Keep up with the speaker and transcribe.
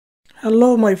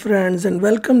Hello my friends and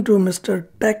welcome to Mr.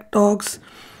 Tech Talks.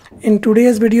 In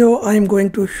today's video I am going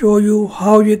to show you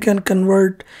how you can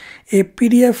convert a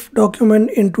PDF document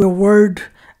into a Word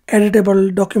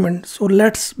editable document. So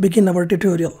let's begin our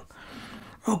tutorial.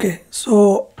 Okay,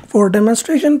 so for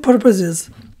demonstration purposes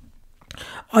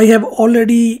I have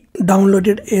already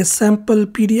downloaded a sample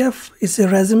PDF. It's a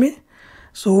resume.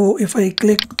 So if I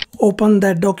click open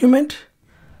that document,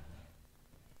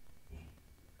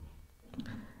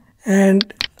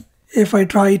 and if I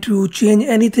try to change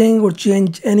anything or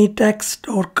change any text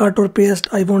or cut or paste,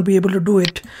 I won't be able to do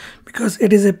it because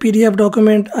it is a PDF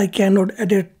document. I cannot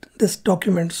edit this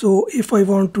document. So if I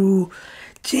want to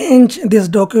change this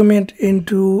document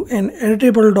into an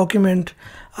editable document,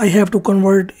 I have to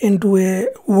convert into a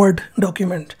Word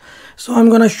document. So I'm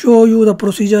going to show you the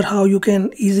procedure how you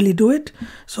can easily do it.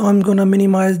 So I'm going to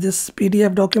minimize this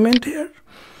PDF document here.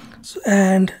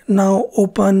 And now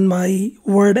open my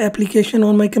Word application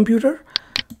on my computer.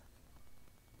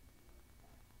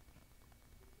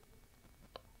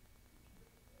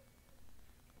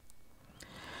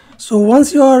 So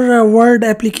once your Word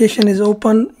application is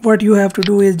open, what you have to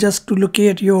do is just to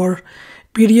locate your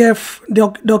PDF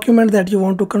document that you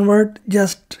want to convert.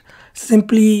 Just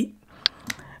simply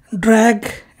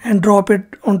drag and drop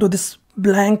it onto this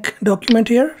blank document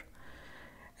here.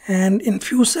 And in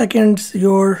few seconds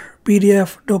your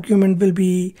PDF document will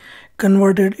be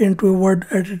converted into a Word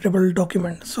editable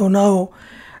document. So now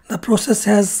the process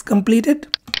has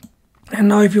completed. And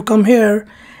now if you come here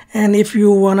and if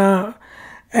you wanna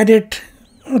edit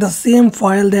the same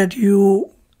file that you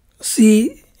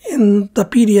see in the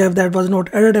PDF that was not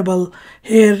editable,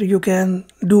 here you can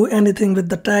do anything with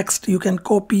the text. You can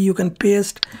copy, you can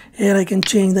paste. Here I can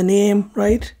change the name,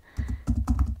 right?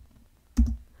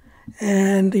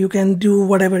 And you can do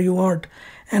whatever you want.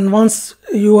 And once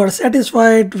you are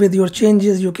satisfied with your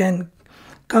changes, you can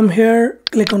come here,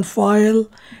 click on File,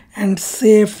 and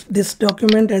save this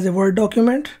document as a Word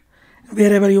document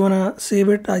wherever you want to save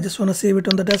it. I just want to save it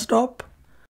on the desktop.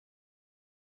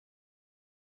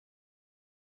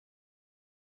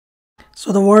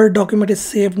 So the Word document is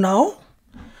saved now.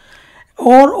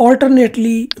 Or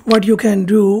alternately, what you can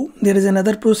do, there is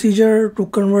another procedure to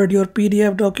convert your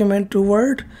PDF document to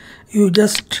Word. You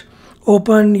just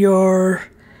open your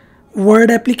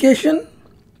Word application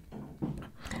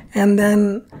and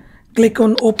then click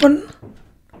on Open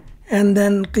and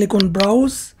then click on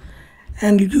Browse,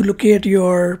 and you locate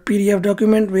your PDF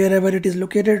document wherever it is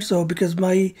located. So because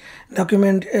my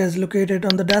document is located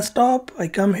on the desktop, I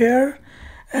come here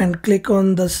and click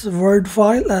on this Word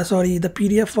file, the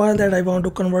PDF file that I want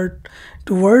to convert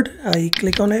to Word. I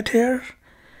click on it here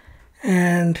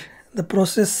and the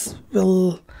process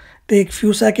will take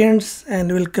few seconds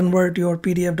and will convert your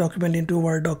PDF document into a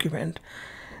Word document.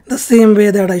 The same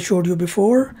way that I showed you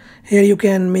before. Here you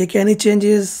can make any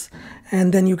changes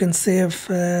and then you can save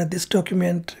this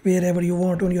document wherever you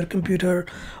want on your computer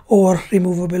or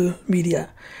removable media.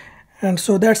 And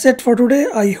so that's it for today.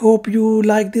 I hope you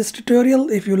like this tutorial.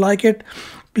 If you like it,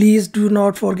 please do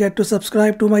not forget to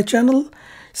subscribe to my channel.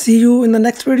 See you in the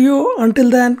next video. Until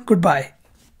then, goodbye.